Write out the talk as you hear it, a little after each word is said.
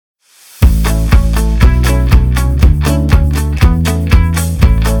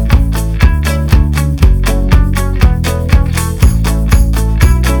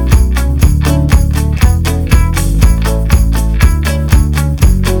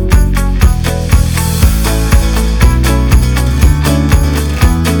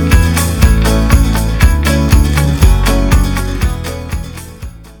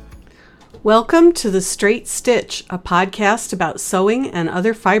Welcome to The Straight Stitch, a podcast about sewing and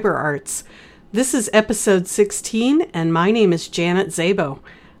other fiber arts. This is episode 16, and my name is Janet Szabo.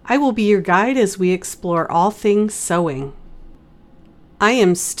 I will be your guide as we explore all things sewing. I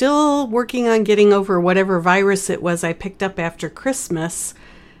am still working on getting over whatever virus it was I picked up after Christmas.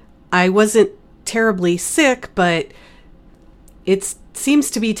 I wasn't terribly sick, but it seems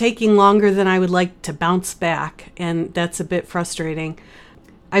to be taking longer than I would like to bounce back, and that's a bit frustrating.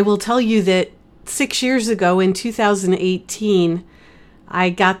 I will tell you that 6 years ago in 2018, I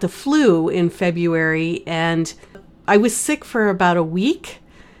got the flu in February, and I was sick for about a week,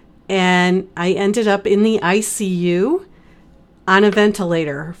 and I ended up in the ICU on a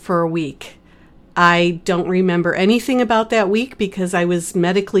ventilator for a week. I don't remember anything about that week because I was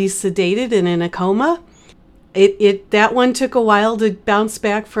medically sedated and in a coma. That one took a while to bounce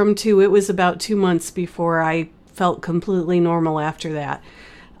back from too. It was about 2 months before I felt completely normal after that.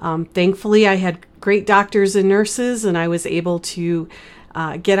 Thankfully, I had great doctors and nurses, and I was able to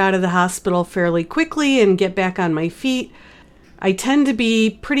get out of the hospital fairly quickly and get back on my feet. I tend to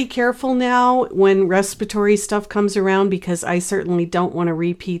be pretty careful now when respiratory stuff comes around because I certainly don't want to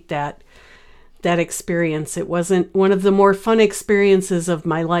repeat that experience. It wasn't one of the more fun experiences of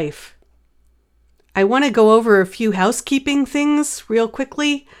my life. I want to go over a few housekeeping things real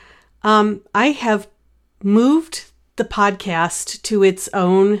quickly. I have moved the podcast to its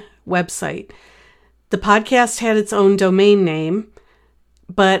own website. The podcast had its own domain name,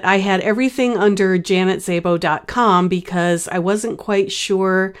 but I had everything under janetszabo.com because I wasn't quite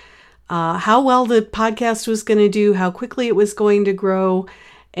sure how well the podcast was going to do, how quickly it was going to grow,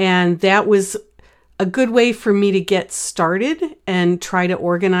 and that was a good way for me to get started and try to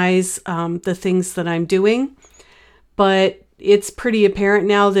organize the things that I'm doing. But it's pretty apparent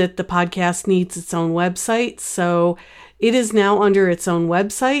now that the podcast needs its own website, so it is now under its own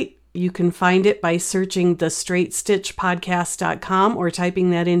website. You can find it by searching thestraightstitchpodcast.com or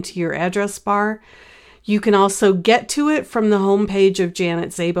typing that into your address bar. You can also get to it from the homepage of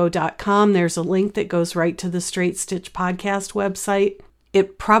janetszabo.com. There's a link that goes right to the Straight Stitch Podcast website.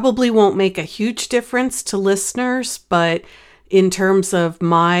 It probably won't make a huge difference to listeners, but in terms of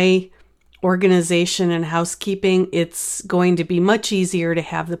my organization and housekeeping, it's going to be much easier to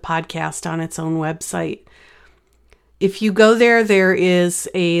have the podcast on its own website. If you go there, there is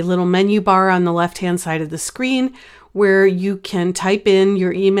a little menu bar on the left-hand side of the screen where you can type in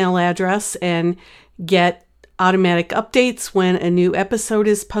your email address and get automatic updates when a new episode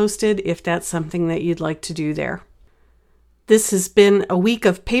is posted, if that's something that you'd like to do there. This has been a week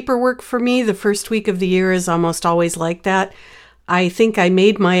of paperwork for me. The first week of the year is almost always like that. I think I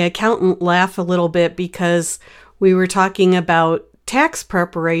made my accountant laugh a little bit because we were talking about tax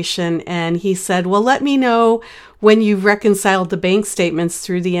preparation, and he said, well, let me know when you've reconciled the bank statements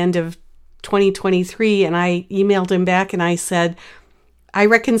through the end of 2023. And I emailed him back and I said, I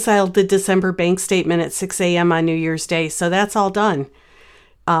reconciled the December bank statement at 6 a.m. on New Year's Day. So that's all done.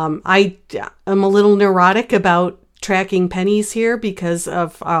 I am a little neurotic about tracking pennies here because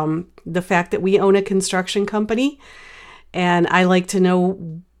of the fact that we own a construction company. And I like to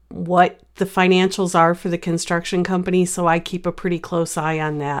know what the financials are for the construction company, so I keep a pretty close eye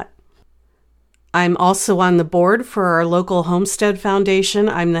on that. I'm also on the board for our local Homestead Foundation.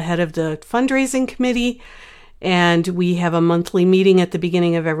 I'm the head of the fundraising committee, and we have a monthly meeting at the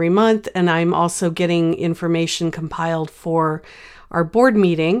beginning of every month, and I'm also getting information compiled for our board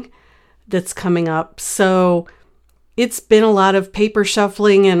meeting that's coming up. So it's been a lot of paper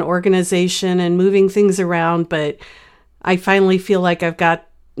shuffling and organization and moving things around, but I finally feel like I've got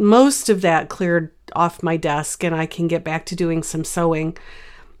most of that cleared off my desk and I can get back to doing some sewing.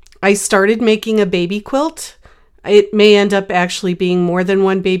 I started making a baby quilt. It may end up actually being more than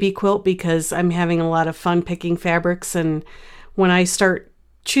one baby quilt because I'm having a lot of fun picking fabrics, and when I start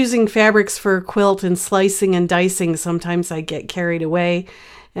choosing fabrics for a quilt and slicing and dicing, sometimes I get carried away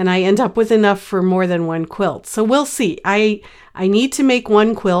and I end up with enough for more than one quilt. So we'll see. I need to make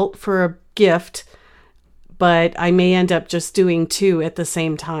one quilt for a gift, but I may end up just doing two at the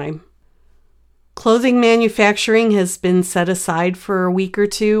same time. Clothing manufacturing has been set aside for a week or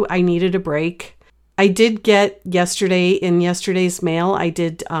two. I needed a break. I did get in yesterday's mail, I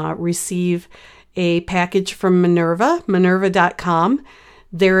did receive a package from minerva.com.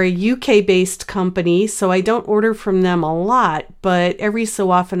 They're a UK-based company, so I don't order from them a lot, but every so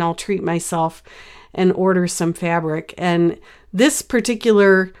often I'll treat myself and order some fabric. And this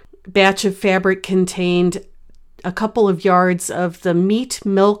particular batch of fabric contained a couple of yards of the meat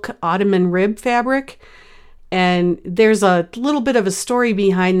milk ottoman rib fabric. And there's a little bit of a story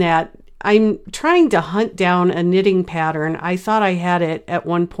behind that. I'm trying to hunt down a knitting pattern. I thought I had it at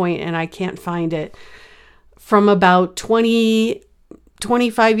one point and I can't find it. From about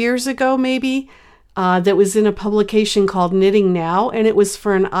 25 years ago, maybe, that was in a publication called Knitting Now, and it was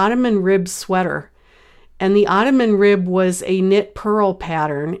for an Ottoman rib sweater. And the Ottoman rib was a knit purl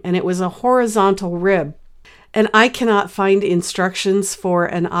pattern, and it was a horizontal rib. And I cannot find instructions for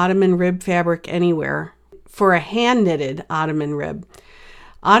an Ottoman rib fabric anywhere, for a hand-knitted Ottoman rib.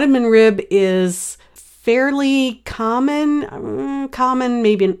 Ottoman rib is fairly common,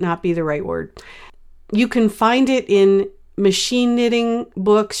 maybe not be the right word. You can find it in machine knitting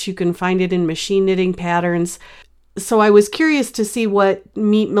books. You can find it in machine knitting patterns. So I was curious to see what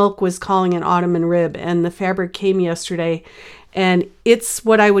Meat Milk was calling an Ottoman rib, and the fabric came yesterday, and it's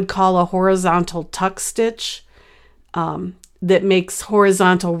what I would call a horizontal tuck stitch that makes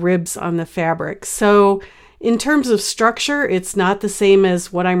horizontal ribs on the fabric. So in terms of structure, it's not the same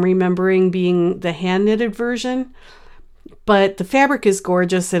as what I'm remembering being the hand knitted version, but the fabric is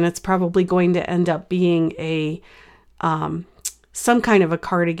gorgeous, and it's probably going to end up being a some kind of a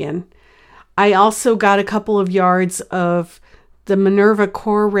cardigan. I also got a couple of yards of the Minerva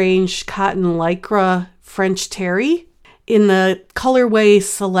Core Range Cotton Lycra French Terry in the colorway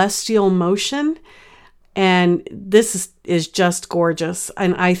Celestial Motion. And this is just gorgeous.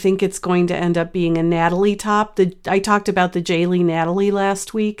 And I think it's going to end up being a Natalie top. I talked about the Jaylee Natalie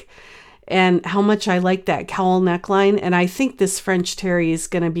last week and how much I like that cowl neckline. And I think this French Terry is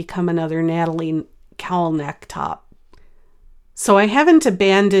going to become another Natalie cowl neck top. So I haven't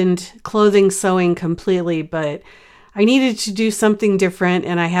abandoned clothing sewing completely, but I needed to do something different,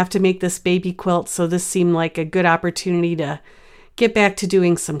 and I have to make this baby quilt, so this seemed like a good opportunity to get back to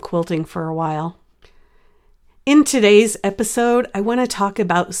doing some quilting for a while. In today's episode, I want to talk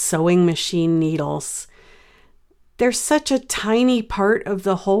about sewing machine needles. They're such a tiny part of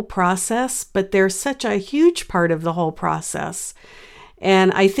the whole process, but they're such a huge part of the whole process.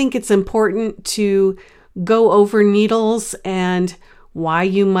 And I think it's important to go over needles and why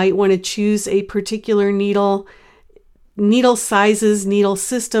you might want to choose a particular needle. Needle sizes, needle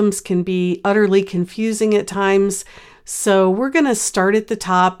systems can be utterly confusing at times. So we're going to start at the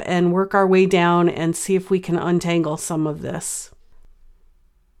top and work our way down and see if we can untangle some of this.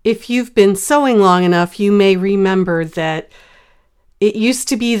 If you've been sewing long enough, you may remember that it used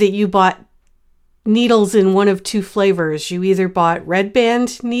to be that you bought needles in one of two flavors. You either bought red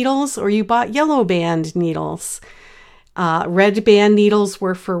band needles or you bought yellow band needles. Red band needles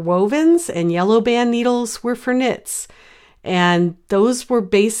were for wovens and yellow band needles were for knits. And those were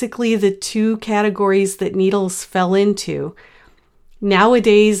basically the two categories that needles fell into.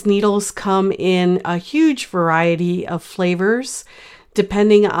 Nowadays, needles come in a huge variety of flavors,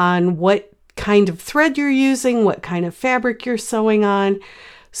 depending on what kind of thread you're using, what kind of fabric you're sewing on.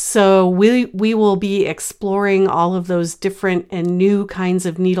 So we will be exploring all of those different and new kinds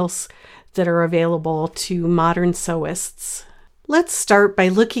of needles that are available to modern sewists. Let's start by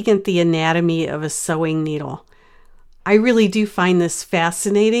looking at the anatomy of a sewing needle. I really do find this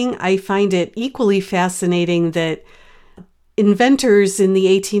fascinating. I find it equally fascinating that inventors in the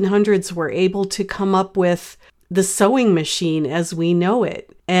 1800s were able to come up with the sewing machine as we know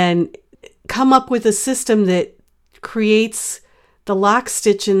it and come up with a system that creates the lock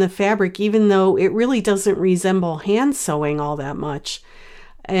stitch in the fabric, even though it really doesn't resemble hand sewing all that much.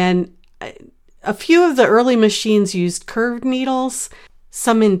 And a few of the early machines used curved needles.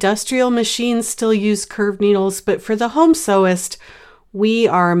 Some industrial machines still use curved needles, but for the home sewist, we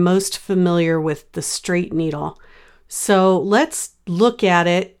are most familiar with the straight needle. So let's look at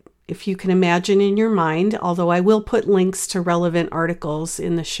it, if you can imagine in your mind, although I will put links to relevant articles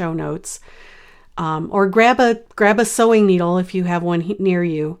in the show notes. Or grab a sewing needle if you have one near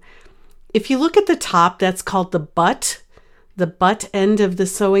you. If you look at the top, that's called the butt end of the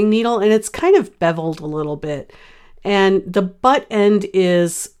sewing needle, and it's kind of beveled a little bit. And the butt end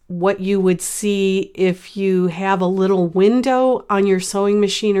is what you would see if you have a little window on your sewing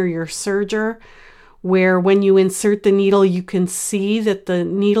machine or your serger, where when you insert the needle, you can see that the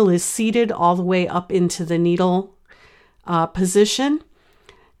needle is seated all the way up into the needle position.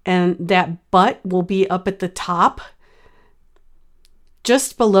 And that butt will be up at the top.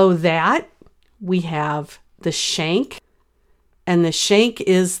 Just below that, we have the shank. And the shank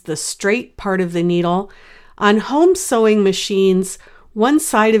is the straight part of the needle. On home sewing machines, one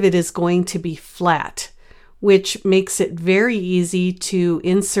side of it is going to be flat, which makes it very easy to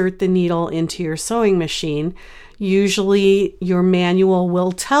insert the needle into your sewing machine. Usually, your manual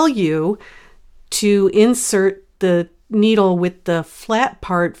will tell you to insert the needle with the flat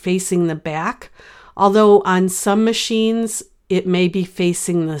part facing the back, although on some machines it may be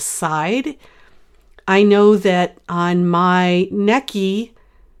facing the side. I know that on my Necky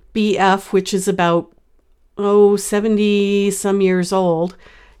BF, which is about 70 some years old,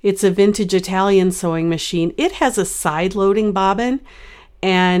 it's a vintage Italian sewing machine. It has a side loading bobbin,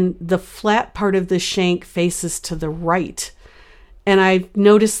 and the flat part of the shank faces to the right. And I've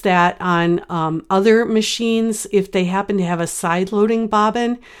noticed that on other machines, if they happen to have a side loading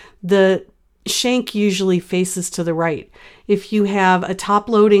bobbin, the shank usually faces to the right. If you have a top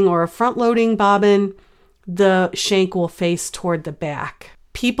loading or a front loading bobbin, the shank will face toward the back.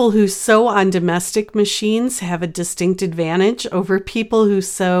 People who sew on domestic machines have a distinct advantage over people who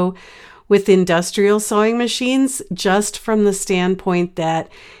sew with industrial sewing machines, just from the standpoint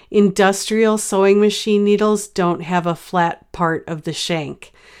that industrial sewing machine needles don't have a flat part of the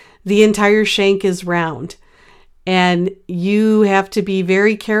shank. The entire shank is round, and you have to be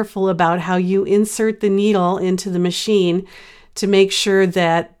very careful about how you insert the needle into the machine to make sure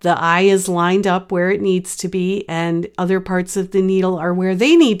that the eye is lined up where it needs to be and other parts of the needle are where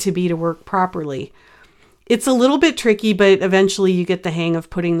they need to be to work properly. It's a little bit tricky, but eventually you get the hang of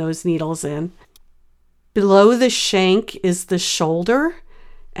putting those needles in. Below the shank is the shoulder,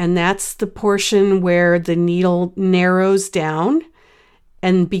 and that's the portion where the needle narrows down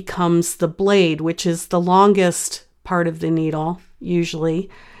and becomes the blade, which is the longest part of the needle, usually.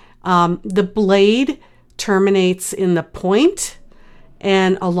 The blade terminates in the point,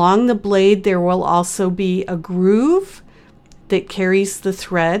 and along the blade there will also be a groove that carries the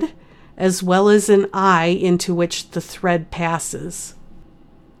thread, as well as an eye into which the thread passes.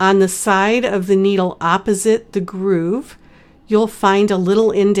 On the side of the needle opposite the groove, you'll find a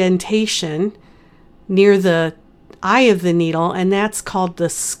little indentation near the eye of the needle, and that's called the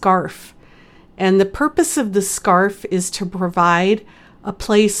scarf. And the purpose of the scarf is to provide a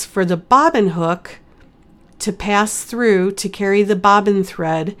place for the bobbin hook to pass through to carry the bobbin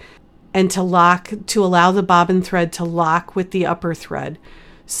thread and to allow the bobbin thread to lock with the upper thread.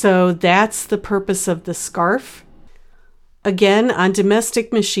 So that's the purpose of the scarf. Again, on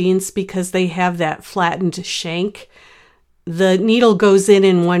domestic machines, because they have that flattened shank, the needle goes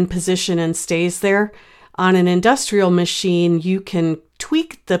in one position and stays there. On an industrial machine, you can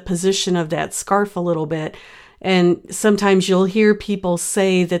tweak the position of that scarf a little bit. And sometimes you'll hear people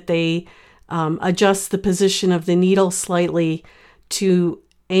say that they adjust the position of the needle slightly to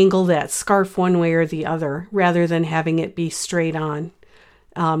angle that scarf one way or the other, rather than having it be straight on.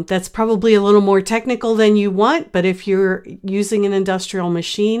 That's probably a little more technical than you want, but if you're using an industrial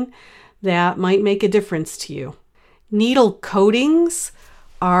machine, that might make a difference to you. Needle coatings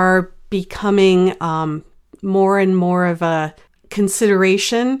are becoming more and more of a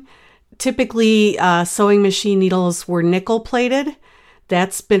consideration. Typically, sewing machine needles were nickel plated.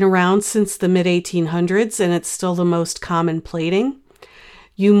 That's been around since the mid-1800s, and it's still the most common plating.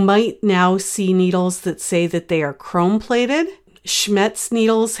 You might now see needles that say that they are chrome plated. Schmetz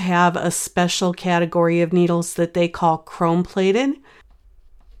needles have a special category of needles that they call chrome plated.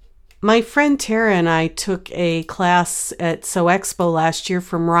 My friend Tara and I took a class at Sew Expo last year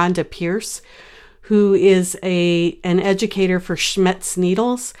from Rhonda Pierce, who is an educator for Schmetz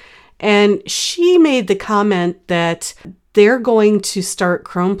needles. And she made the comment that they're going to start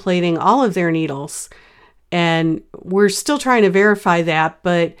chrome plating all of their needles. And we're still trying to verify that,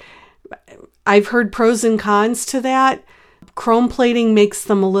 but I've heard pros and cons to that. Chrome plating makes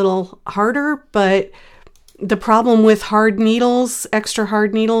them a little harder, but the problem with hard needles, extra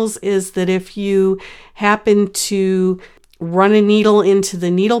hard needles, is that if you happen to run a needle into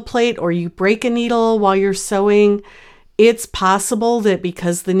the needle plate or you break a needle while you're sewing, it's possible that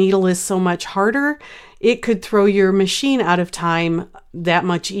because the needle is so much harder, it could throw your machine out of time that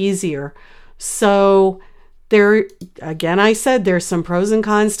much easier. So there, again, I said there's some pros and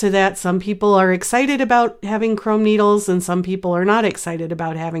cons to that. Some people are excited about having chrome needles and some people are not excited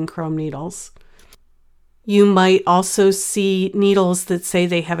about having chrome needles. You might also see needles that say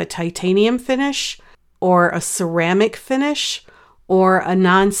they have a titanium finish or a ceramic finish or a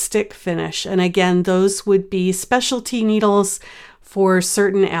non-stick finish. And again, those would be specialty needles for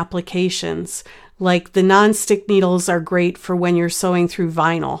certain applications. Like the non-stick needles are great for when you're sewing through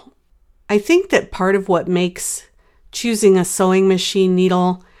vinyl. I think that part of what makes choosing a sewing machine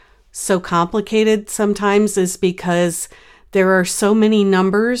needle so complicated sometimes is because there are so many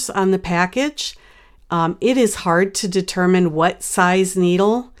numbers on the package. It is hard to determine what size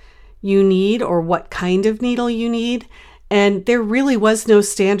needle you need or what kind of needle you need. And there really was no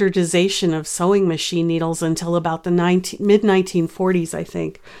standardization of sewing machine needles until about the mid-1940s, I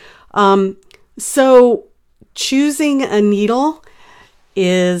think. So choosing a needle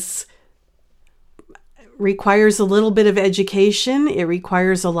is requires a little bit of education. It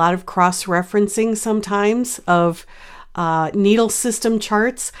requires a lot of cross-referencing sometimes of needle system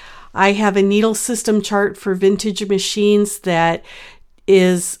charts. I have a needle system chart for vintage machines that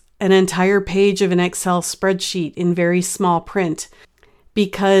is an entire page of an Excel spreadsheet in very small print,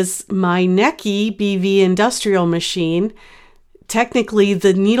 because my Necky BV industrial machine, technically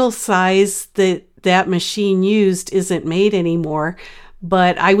the needle size that machine used isn't made anymore,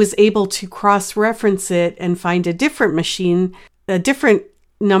 but I was able to cross-reference it and find a different machine, a different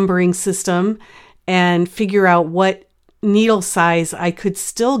numbering system, and figure out what needle size I could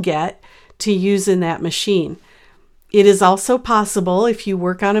still get to use in that machine. It is also possible, if you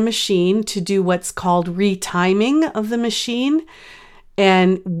work on a machine, to do what's called retiming of the machine.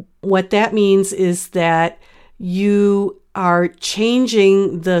 And what that means is that you are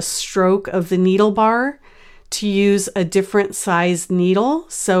changing the stroke of the needle bar to use a different size needle.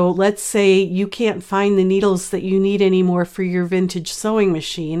 So let's say you can't find the needles that you need anymore for your vintage sewing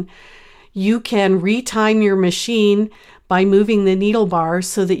machine. You can retime your machine by moving the needle bar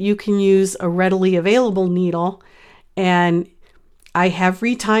so that you can use a readily available needle. And I have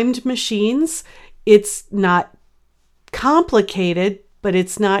retimed machines. It's not complicated, but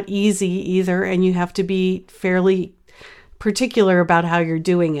it's not easy either. And you have to be fairly particular about how you're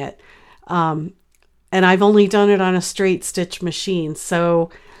doing it. And I've only done it on a straight stitch machine.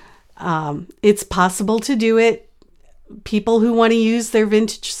 So it's possible to do it. People who want to use their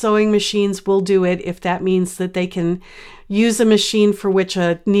vintage sewing machines will do it if that means that they can use a machine for which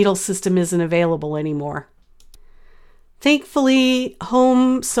a needle system isn't available anymore. Thankfully,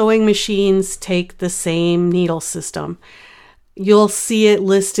 home sewing machines take the same needle system. You'll see it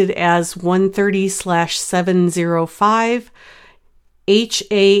listed as 130/705,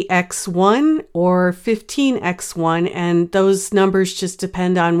 HAX1 or 15X1, and those numbers just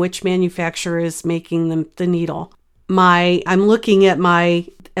depend on which manufacturer is making the needle. I'm looking at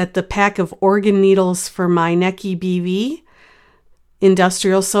the pack of organ needles for my Necky BV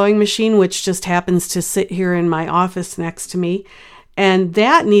industrial sewing machine, which just happens to sit here in my office next to me. And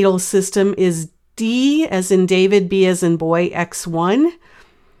that needle system is D as in David, B as in boy, X1.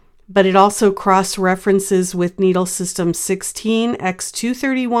 But it also cross-references with needle system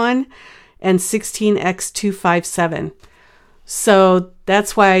 16X231 and 16X257. So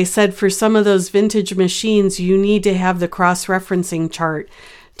that's why I said for some of those vintage machines, you need to have the cross-referencing chart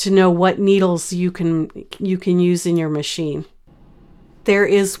to know what needles you can use in your machine. There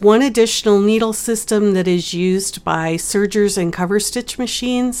is one additional needle system that is used by sergers and cover stitch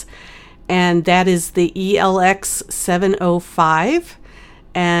machines, and that is the ELX 705.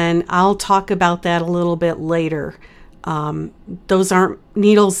 And I'll talk about that a little bit later. Those aren't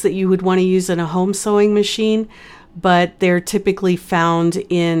needles that you would want to use in a home sewing machine, but they're typically found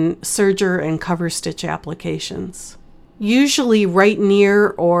in serger and cover stitch applications. Usually right near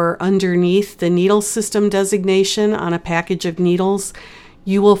or underneath the needle system designation on a package of needles,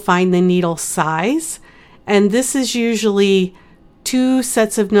 you will find the needle size. And this is usually two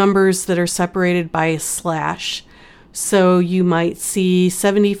sets of numbers that are separated by a slash. So you might see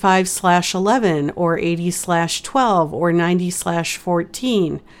 75/11 or 80/12 or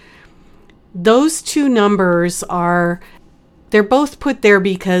 90/14. Those two numbers they're both put there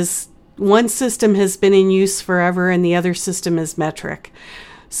because one system has been in use forever and the other system is metric.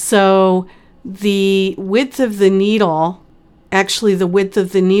 So the width of the needle, actually the width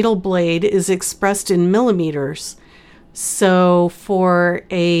of the needle blade, is expressed in millimeters. So for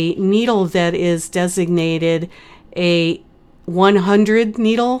a needle that is designated a 100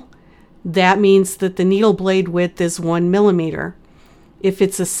 needle, that means that the needle blade width is 1 millimeter. If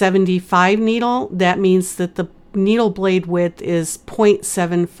it's a 75 needle, that means that the needle blade width is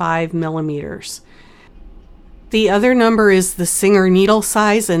 0.75 millimeters. The other number is the Singer needle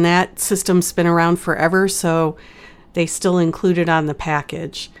size, and that system's been around forever, so they still include it on the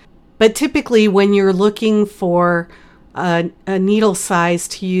package. But typically when you're looking for a needle size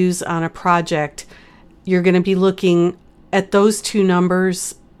to use on a project, you're going to be looking at those two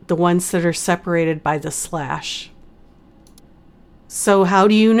numbers, the ones that are separated by the slash. So how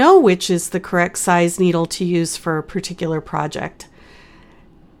do you know which is the correct size needle to use for a particular project?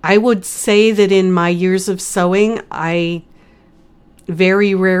 I would say that in my years of sewing, I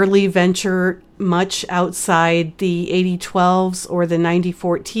very rarely venture much outside the 80/12s or the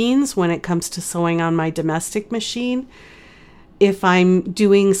 90/14s when it comes to sewing on my domestic machine. If I'm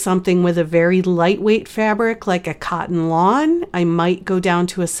doing something with a very lightweight fabric like a cotton lawn, I might go down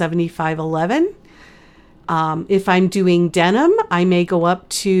to a 75/11. If I'm doing denim, I may go up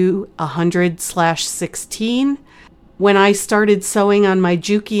to 100/16. When I started sewing on my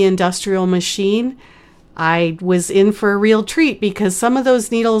Juki industrial machine, I was in for a real treat because some of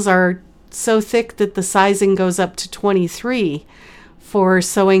those needles are so thick that the sizing goes up to 23 for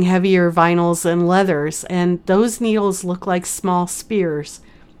sewing heavier vinyls and leathers, and those needles look like small spears.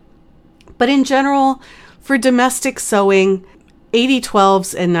 But in general, for domestic sewing,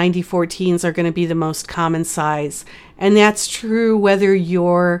 8012s and 9014s are going to be the most common size. And that's true whether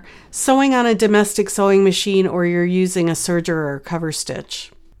you're sewing on a domestic sewing machine or you're using a serger or cover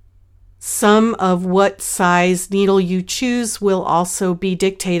stitch. Some of what size needle you choose will also be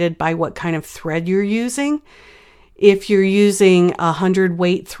dictated by what kind of thread you're using. If you're using a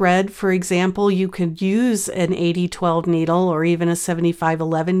 100-weight thread, for example, you could use an 8012 needle or even a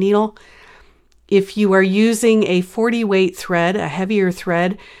 7511 needle. If you are using a 40-weight thread, a heavier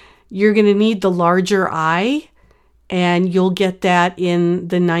thread, you're going to need the larger eye, and you'll get that in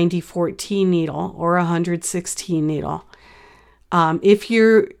the 9014 needle or 116 needle. If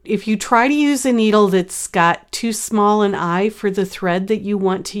you try to use a needle that's got too small an eye for the thread that you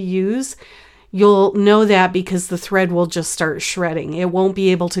want to use, you'll know that because the thread will just start shredding. It won't be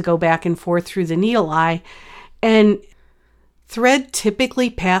able to go back and forth through the needle eye. And thread typically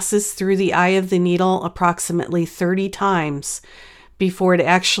passes through the eye of the needle approximately 30 times before it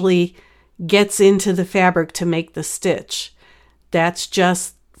actually gets into the fabric to make the stitch. That's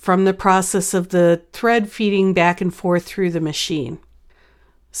just from the process of the thread feeding back and forth through the machine.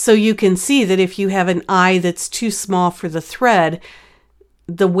 So you can see that if you have an eye that's too small for the thread,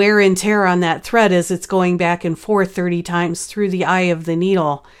 the wear and tear on that thread as it's going back and forth 30 times through the eye of the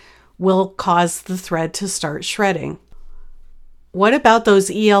needle will cause the thread to start shredding. What about those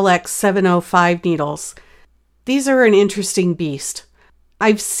ELX 705 needles? These are an interesting beast.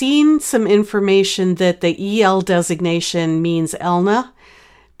 I've seen some information that the EL designation means ELNA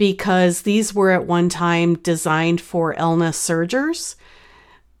because these were at one time designed for ELNA sergers.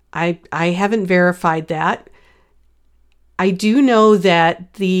 I haven't verified that. I do know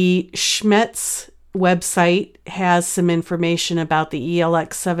that the Schmetz website has some information about the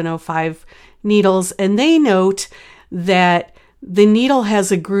ELX 705 needles, and they note that the needle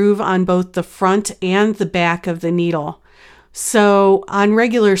has a groove on both the front and the back of the needle. So on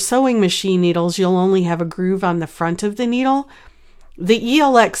regular sewing machine needles, you'll only have a groove on the front of the needle. The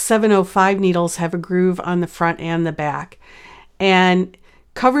ELX 705 needles have a groove on the front and the back. And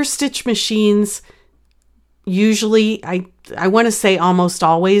cover stitch machines usually, I want to say almost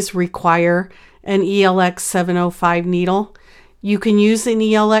always, require an ELX 705 needle. You can use an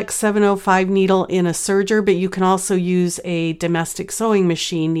ELX 705 needle in a serger, but you can also use a domestic sewing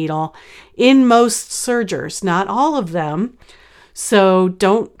machine needle in most sergers, not all of them. So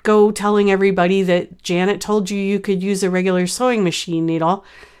don't go telling everybody that Janet told you you could use a regular sewing machine needle.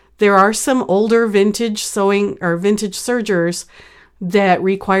 There are some older vintage sewing or vintage sergers that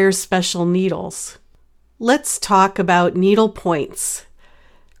require special needles. Let's talk about needle points.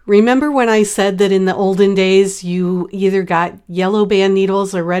 Remember when I said that in the olden days you either got yellow band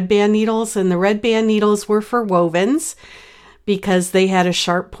needles or red band needles, and the red band needles were for wovens because they had a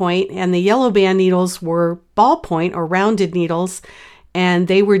sharp point, and the yellow band needles were ballpoint or rounded needles, and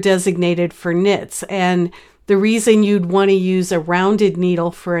they were designated for knits. And the reason you'd want to use a rounded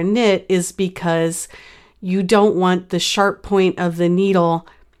needle for a knit is because you don't want the sharp point of the needle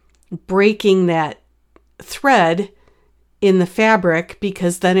breaking that thread in the fabric,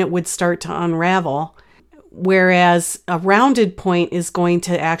 because then it would start to unravel. Whereas a rounded point is going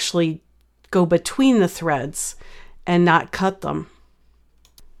to actually go between the threads and not cut them.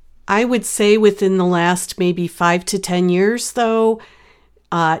 I would say within the last maybe 5 to 10 years, though,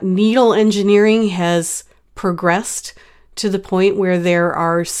 needle engineering has progressed to the point where there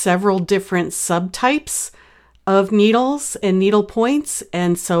are several different subtypes of needles and needle points.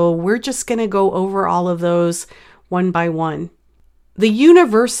 And so we're just going to go over all of those one by one. The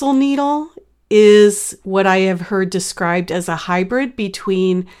universal needle is what I have heard described as a hybrid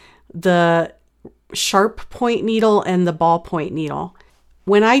between the sharp point needle and the ballpoint needle.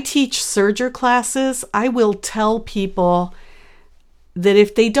 When I teach serger classes, I will tell people that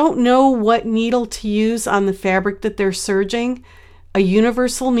if they don't know what needle to use on the fabric that they're serging, a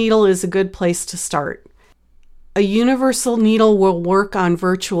universal needle is a good place to start. A universal needle will work on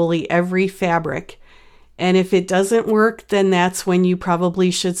virtually every fabric. And if it doesn't work, then that's when you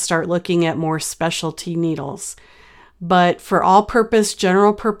probably should start looking at more specialty needles. But for all-purpose,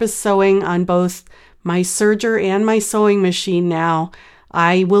 general-purpose sewing on both my serger and my sewing machine now,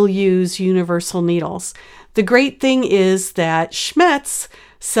 I will use universal needles. The great thing is that Schmetz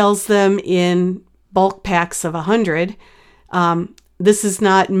sells them in bulk packs of 100. This is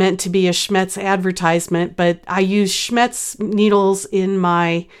not meant to be a Schmetz advertisement, but I use Schmetz needles in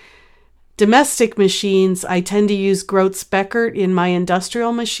my Domestic machines, I tend to use Groats Beckert in my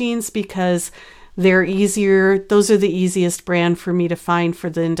industrial machines because they're easier. Those are the easiest brand for me to find for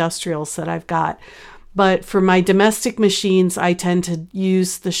the industrials that I've got. But for my domestic machines, I tend to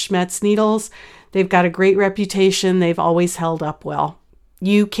use the Schmetz needles. They've got a great reputation. They've always held up well.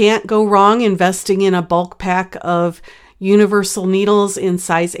 You can't go wrong investing in a bulk pack of universal needles in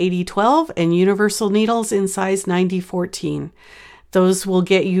size 80-12 and universal needles in size 90-14. Those will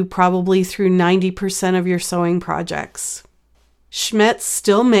get you probably through 90% of your sewing projects. Schmetz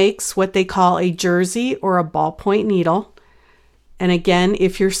still makes what they call a jersey or a ballpoint needle. And again,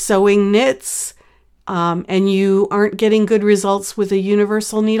 if you're sewing knits and you aren't getting good results with a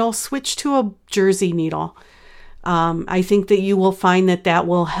universal needle, switch to a jersey needle. I think that you will find that that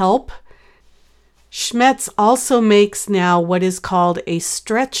will help. Schmetz also makes now what is called a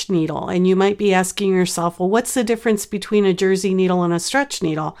stretch needle. And you might be asking yourself, well, what's the difference between a jersey needle and a stretch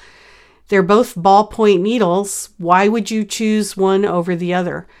needle? They're both ballpoint needles. Why would you choose one over the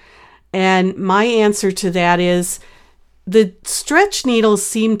other? And my answer to that is the stretch needles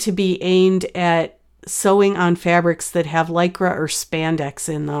seem to be aimed at sewing on fabrics that have lycra or spandex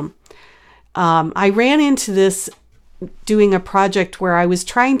in them. I ran into this doing a project where I was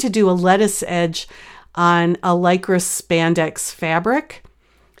trying to do a lettuce edge on a lycra spandex fabric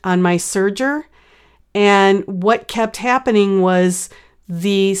on my serger. And what kept happening was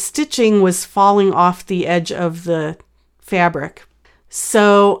the stitching was falling off the edge of the fabric.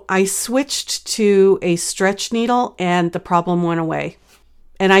 So I switched to a stretch needle and the problem went away.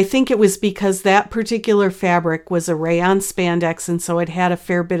 And I think it was because that particular fabric was a rayon spandex, and so it had a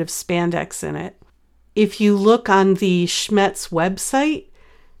fair bit of spandex in it. If you look on the Schmetz website,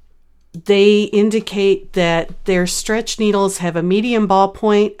 they indicate that their stretch needles have a medium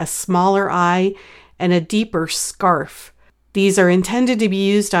ballpoint, a smaller eye, and a deeper scarf. These are intended to be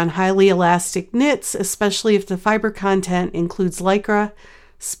used on highly elastic knits, especially if the fiber content includes lycra,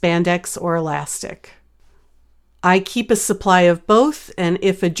 spandex, or elastic. I keep a supply of both, and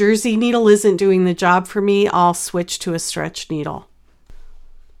if a jersey needle isn't doing the job for me, I'll switch to a stretch needle.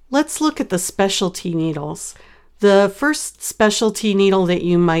 Let's look at the specialty needles. The first specialty needle that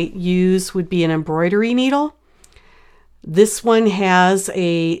you might use would be an embroidery needle. This one has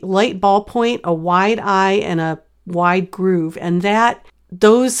a light ballpoint, a wide eye, and a wide groove, and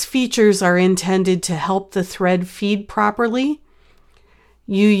those features are intended to help the thread feed properly.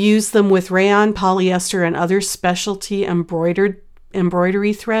 You use them with rayon, polyester, and other specialty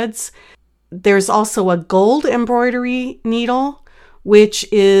embroidery threads. There's also a gold embroidery needle, which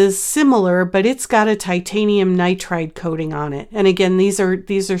is similar, but it's got a titanium nitride coating on it. And again, these are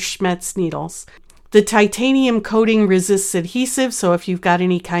Schmetz needles. The titanium coating resists adhesive, so if you've got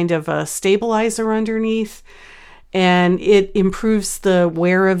any kind of a stabilizer underneath, and it improves the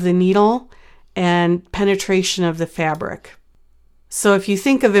wear of the needle and penetration of the fabric. So if you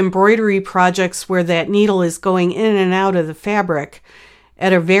think of embroidery projects where that needle is going in and out of the fabric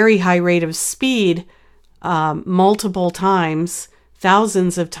at a very high rate of speed, multiple times,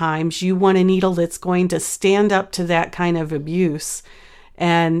 thousands of times, you want a needle that's going to stand up to that kind of abuse.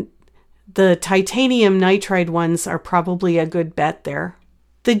 And the titanium nitride ones are probably a good bet there.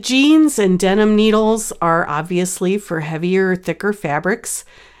 The jeans and denim needles are obviously for heavier, thicker fabrics,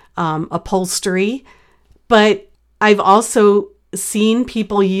 upholstery, but I've also seen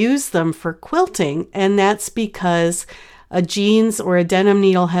people use them for quilting, and that's because a jeans or a denim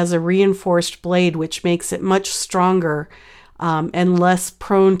needle has a reinforced blade, which makes it much stronger and less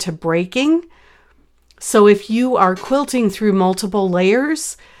prone to breaking. So if you are quilting through multiple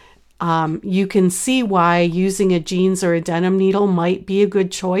layers, you can see why using a jeans or a denim needle might be a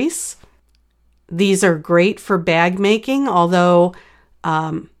good choice. These are great for bag making, although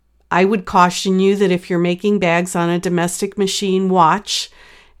I would caution you that if you're making bags on a domestic machine, watch.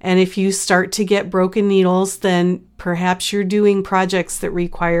 And if you start to get broken needles, then perhaps you're doing projects that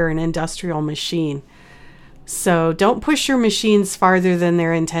require an industrial machine. So don't push your machines farther than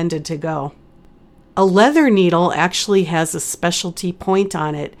they're intended to go. A leather needle actually has a specialty point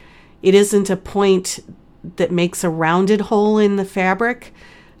on it. It isn't a point that makes a rounded hole in the fabric.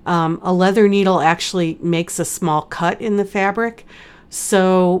 A leather needle actually makes a small cut in the fabric.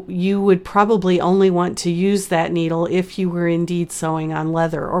 So you would probably only want to use that needle if you were indeed sewing on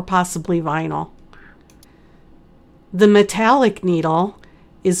leather or possibly vinyl. The metallic needle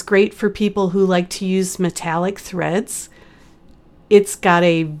is great for people who like to use metallic threads. It's got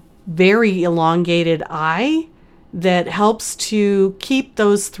a very elongated eye that helps to keep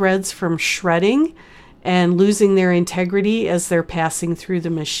those threads from shredding and losing their integrity as they're passing through the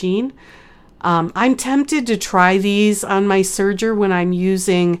machine. I'm tempted to try these on my serger when I'm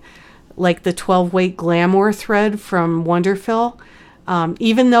using like the 12-weight Glamour thread from Wonderfill.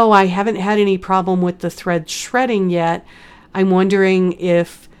 Even though I haven't had any problem with the thread shredding yet, I'm wondering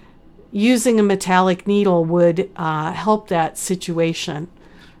if using a metallic needle would help that situation.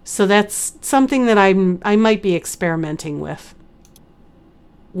 So that's something that I might be experimenting with.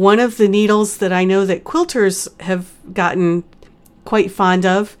 One of the needles that I know that quilters have gotten quite fond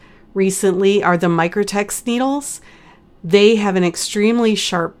of recently are the Microtex needles. They have an extremely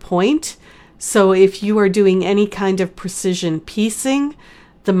sharp point. So if you are doing any kind of precision piecing,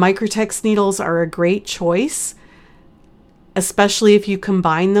 the Microtex needles are a great choice, especially if you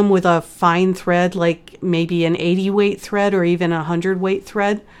combine them with a fine thread, like maybe an 80-weight thread or even a 100-weight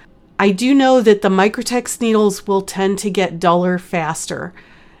thread. I do know that the Microtex needles will tend to get duller faster.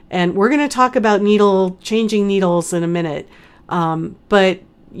 And we're going to talk about changing needles in a minute. But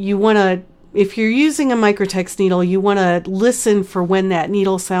you want to, if you're using a Microtex needle, you want to listen for when that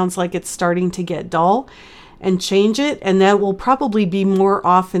needle sounds like it's starting to get dull and change it. And that will probably be more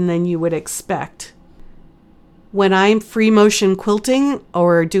often than you would expect. When I'm free motion quilting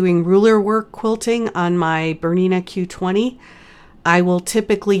or doing ruler work quilting on my Bernina Q20, I will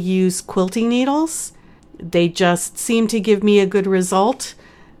typically use quilting needles. They just seem to give me a good result.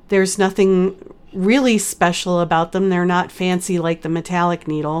 There's nothing really special about them. They're not fancy like the metallic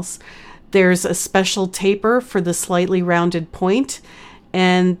needles. There's a special taper for the slightly rounded point,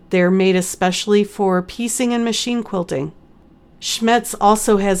 and they're made especially for piecing and machine quilting. Schmetz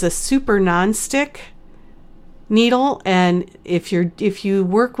also has a super non-stick needle, and if you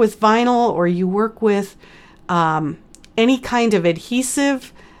work with vinyl or you work with any kind of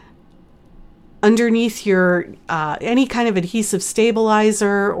adhesive underneath your any kind of adhesive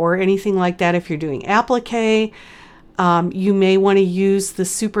stabilizer or anything like that, if you're doing applique, you may want to use the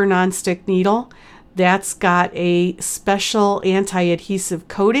super non-stick needle. That's got a special anti-adhesive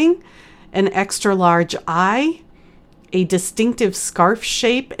coating, an extra large eye, a distinctive scarf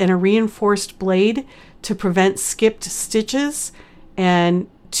shape, and a reinforced blade to prevent skipped stitches and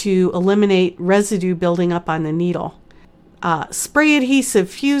to eliminate residue building up on the needle. Spray adhesive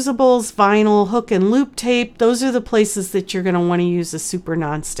fusibles, vinyl, hook and loop tape, those are the places that you're going to want to use a super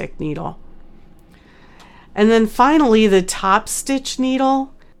non-stick needle. And then finally, the top stitch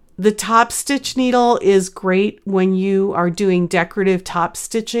needle. The top stitch needle is great when you are doing decorative top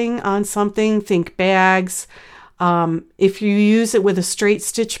stitching on something, think bags. If you use it with a straight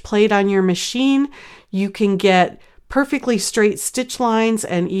stitch plate on your machine, you can get perfectly straight stitch lines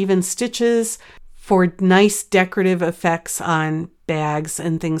and even stitches for nice decorative effects on bags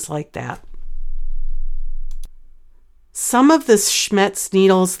and things like that. Some of the Schmetz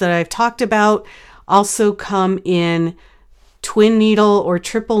needles that I've talked about also come in twin needle or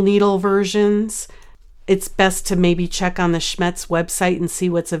triple needle versions. It's best to maybe check on the Schmetz website and see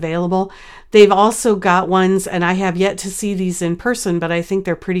what's available. They've also got ones, and I have yet to see these in person, but I think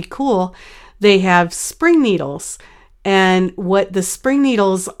they're pretty cool. They have spring needles, and what the spring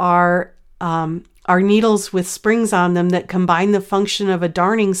needles are needles with springs on them that combine the function of a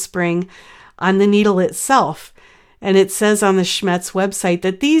darning spring on the needle itself. And it says on the Schmetz website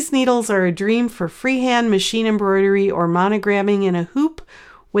that these needles are a dream for freehand machine embroidery or monogramming in a hoop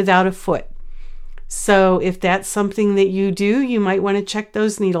without a foot. So if that's something that you do, you might want to check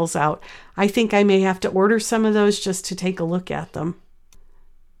those needles out. I think I may have to order some of those just to take a look at them.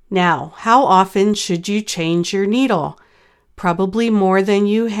 Now, how often should you change your needle? Probably more than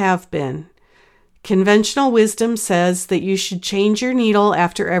you have been. Conventional wisdom says that you should change your needle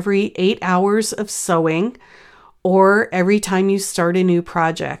after every 8 hours of sewing or every time you start a new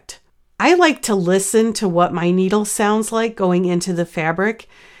project. I like to listen to what my needle sounds like going into the fabric,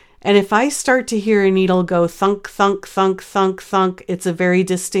 and if I start to hear a needle go thunk, thunk, thunk, thunk, thunk, it's a very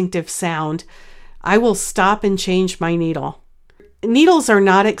distinctive sound, I will stop and change my needle. Needles are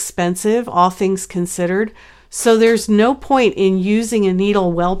not expensive, all things considered, so there's no point in using a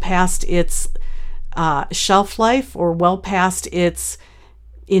needle well past its shelf life or well past its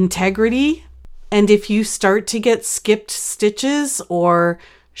integrity. And if you start to get skipped stitches or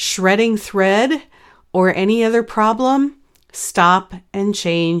shredding thread or any other problem, stop and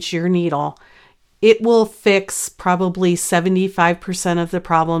change your needle. It will fix probably 75% of the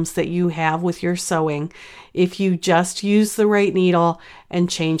problems that you have with your sewing if you just use the right needle and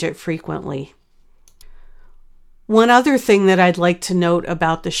change it frequently. One other thing that I'd like to note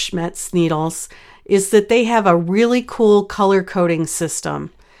about the Schmetz needles is that they have a really cool color coding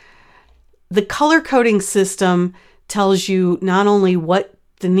system. The color coding system tells you not only what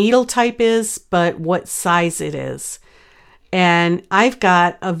the needle type is, but what size it is. And I've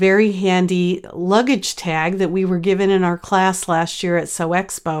got a very handy luggage tag that we were given in our class last year at Sew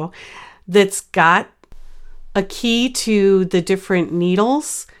Expo that's got a key to the different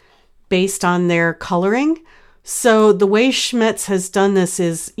needles based on their coloring. So the way Schmetz has done this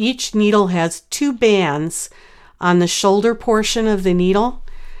is each needle has 2 bands on the shoulder portion of the needle.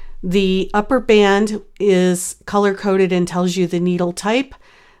 The upper band is color-coded and tells you the needle type.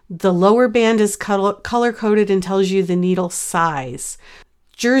 The lower band is color-coded and tells you the needle size.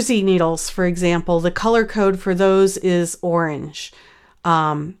 Jersey needles, for example, the color code for those is orange.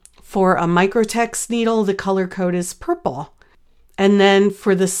 For a microtex needle, the color code is purple. And then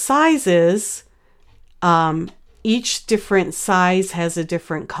for the sizes, each different size has a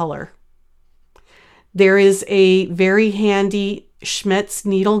different color. There is a very handy Schmetz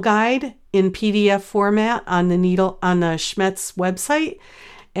needle guide in PDF format on the Schmetz website,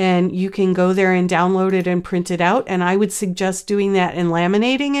 and you can go there and download it and print it out. And I would suggest doing that and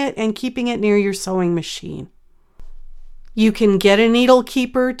laminating it and keeping it near your sewing machine. You can get a needle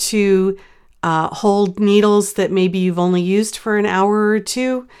keeper to hold needles that maybe you've only used for an hour or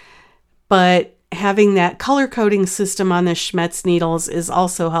two, but having that color coding system on the Schmetz needles is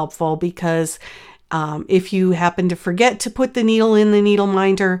also helpful because if you happen to forget to put the needle in the needle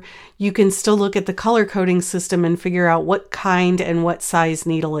minder, you can still look at the color coding system and figure out what kind and what size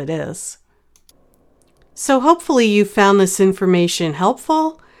needle it is. So hopefully you found this information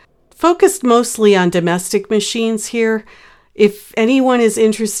helpful. Focused mostly on domestic machines here. If anyone is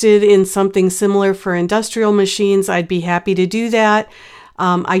interested in something similar for industrial machines, I'd be happy to do that.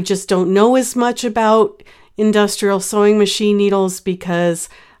 I just don't know as much about industrial sewing machine needles because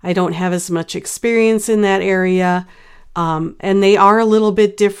I don't have as much experience in that area. And they are a little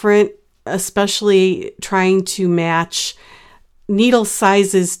bit different, especially trying to match needle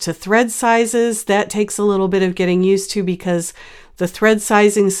sizes to thread sizes. That takes a little bit of getting used to because the thread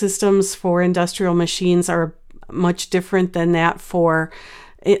sizing systems for industrial machines are much different than that for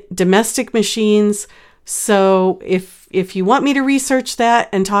domestic machines. So if you want me to research that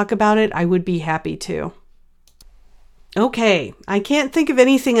and talk about it, I would be happy to. Okay, I can't think of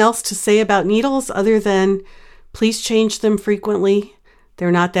anything else to say about needles other than please change them frequently.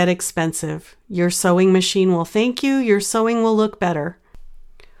 They're not that expensive. Your sewing machine will thank you. Your sewing will look better.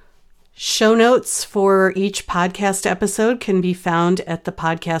 Show notes for each podcast episode can be found at the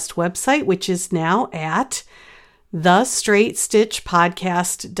podcast website, which is now at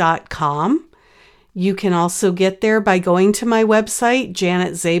thestraightstitchpodcast.com. You can also get there by going to my website,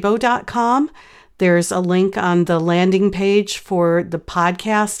 janetzabo.com. There's a link on the landing page for the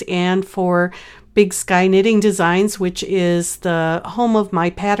podcast and for Big Sky Knitting Designs, which is the home of my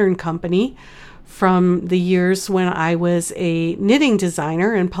pattern company from the years when I was a knitting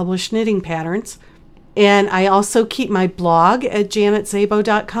designer and published knitting patterns. And I also keep my blog at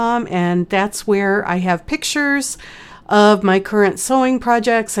janetzabo.com, and that's where I have pictures of my current sewing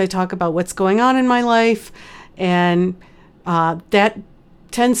projects. I talk about what's going on in my life, and that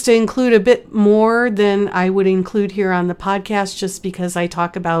tends to include a bit more than I would include here on the podcast, just because I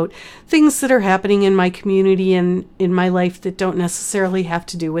talk about things that are happening in my community and in my life that don't necessarily have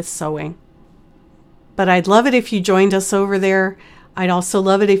to do with sewing. But I'd love it if you joined us over there. I'd also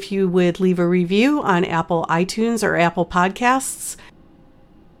love it if you would leave a review on Apple iTunes or Apple Podcasts.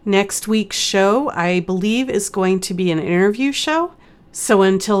 Next week's show, I believe, is going to be an interview show. So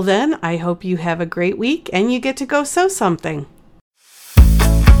until then, I hope you have a great week and you get to go sew something.